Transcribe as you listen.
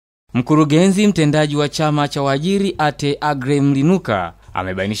Mkurugenzi mtendaji wa chama cha waajiri Ate Agre Mlinuka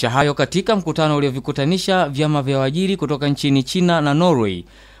amebainisha hayo katika mkutano uliovikutanisha vyama vya waajiri kutoka nchini China na Norway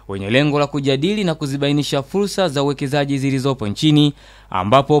wenye lengo la kujadili na kuzibainisha fursa za uwekezaji zilizopo nchini,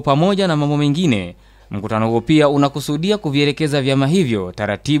 ambapo pamoja na mambo mengine mkutano huo pia unakusudia kuvielekeza vyama hivyo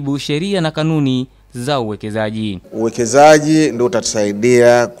taratibu, sheria na kanuni za uwekezaji. Uwekezaji ndio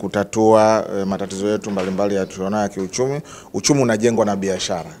utatusaidia kutatua matatizo yetu mbalimbali ya tunayo ya kiuchumi. Uchumi unajengwa na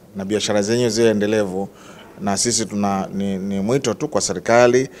biashara, na biashara zenyewe ziwe endelevu, na sisi ni mwito tu kwa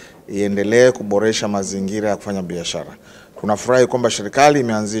serikali iendelee kuboresha mazingira ya kufanya biashara. Tunafurahi kwamba serikali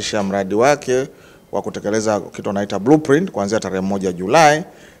imeanzisha mradi wake wa kutekeleza kitu wanaita blueprint kuanzia tarehe 1 Julai.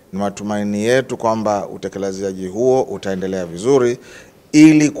 Ni matumaini yetu kwamba utekelezaji huo utaendelea vizuri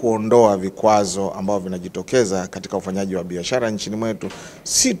ili kuondoa vikwazo ambavyo vinajitokeza katika ufanyaji wa biashara nchini mwetu,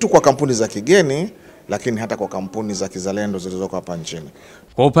 si tu kwa kampuni za kigeni lakini hata kwa kampuni za kizalendo zilizoko hapa nchini.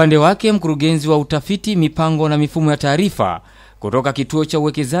 Kwa upande wake, mkurugenzi wa utafiti, mipango na mifumo ya taarifa kutoka kituo cha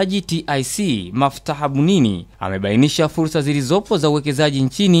uwekezaji TIC Maftaha Bunini amebainisha fursa zilizopo za uwekezaji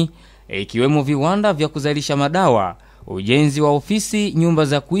nchini, ikiwemo viwanda vya kuzalisha madawa, ujenzi wa ofisi, nyumba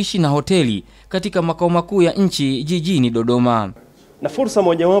za kuishi na hoteli katika makao makuu ya nchi jijini Dodoma. Na fursa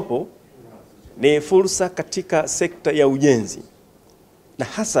mojawapo ni fursa katika sekta ya ujenzi, na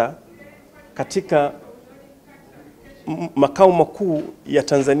hasa katika makao makuu ya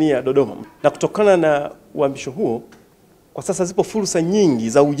Tanzania Dodoma. Na kutokana na uhamisho huo, kwa sasa zipo fursa nyingi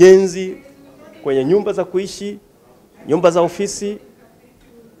za ujenzi kwenye nyumba za kuishi, nyumba za ofisi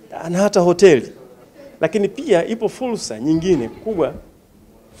na hata hoteli. Lakini pia ipo fursa nyingine kubwa,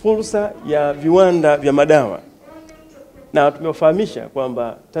 fursa ya viwanda vya madawa. Na tumewafahamisha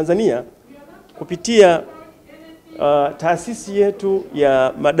kwamba Tanzania kupitia taasisi yetu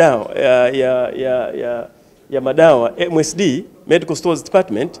ya madawa ya madawa MSD, Medical Stores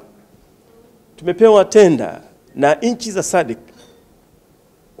Department, tumepewa tenda na nchi za SADC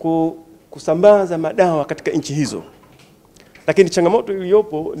kusambaza madawa katika nchi hizo. Lakini changamoto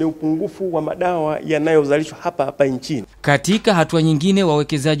iliyopo ni upungufu wa madawa yanayozalishwa hapa nchini. Katika hatua nyingine,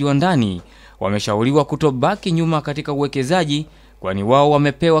 wawekezaji wa ndani wameshauriwa kutobaki nyuma katika uwekezaji, kwani wao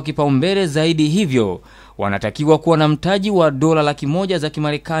wamepewa kipaumbele zaidi, hivyo wanatakiwa kuwa na mtaji wa dola 100,000 za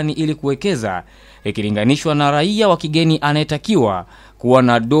Kimarekani ili kuwekeza, ikilinganishwa na raia wa kigeni anayetakiwa kuwa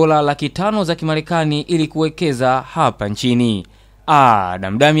na dola 500,000 za Kimarekani ili kuwekeza hapa nchini.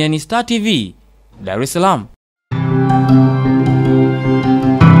 Damdamiani, Star TV, Dar es Salaam.